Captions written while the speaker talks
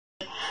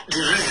the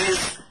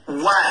reasons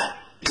why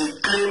they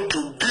claim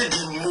to be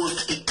the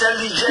most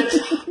intelligent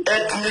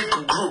ethnic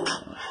group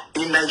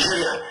in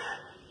Nigeria.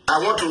 I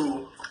want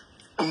to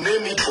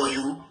name it for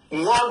you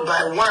one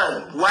by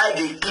one why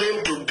they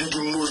claim to be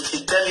the most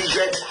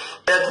intelligent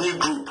ethnic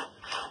group.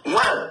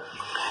 One,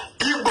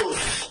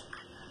 Igbos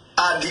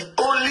are the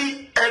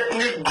only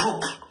ethnic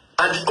group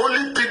and the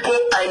only people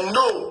I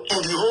know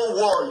in the whole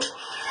world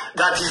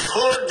that is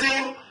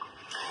holding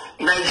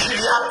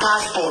Nigeria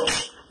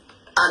passport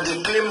and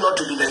they claim not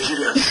to be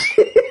Nigerians.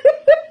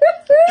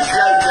 You see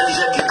how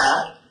intelligent they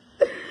are?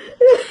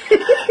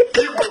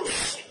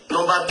 Igbos,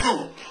 number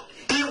two,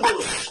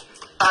 Igbos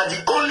are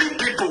the only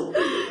people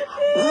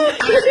who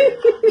claim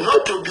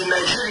not to be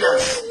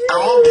Nigerians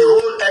among the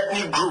whole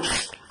ethnic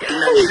groups in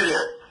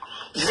Nigeria.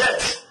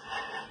 Yet,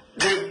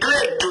 they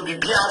claim to be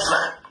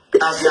Biafra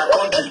as their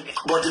country,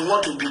 but they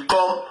want to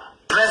become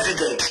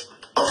president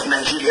of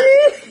Nigeria.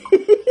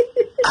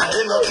 Are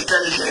they not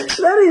intelligent?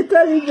 Very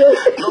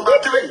intelligent. Number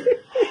three,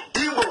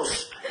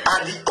 Igbos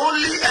are the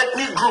only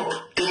ethnic group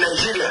in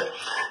Nigeria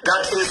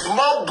that a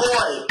small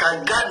boy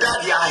can gather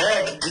their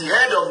head, the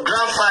head of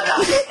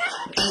grandfathers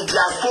in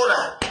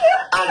diaspora,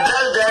 and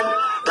tell them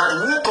that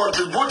who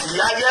contributes the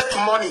highest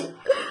money,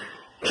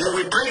 he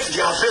will print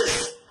their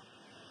face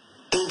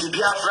in the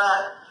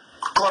Biafra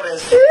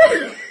currency.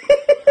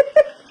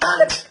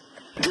 And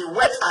they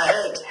went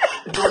ahead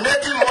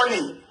donating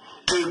money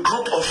to a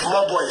group of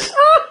small boys,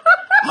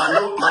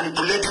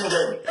 manipulating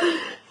them.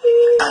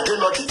 Are they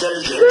not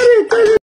intelligent?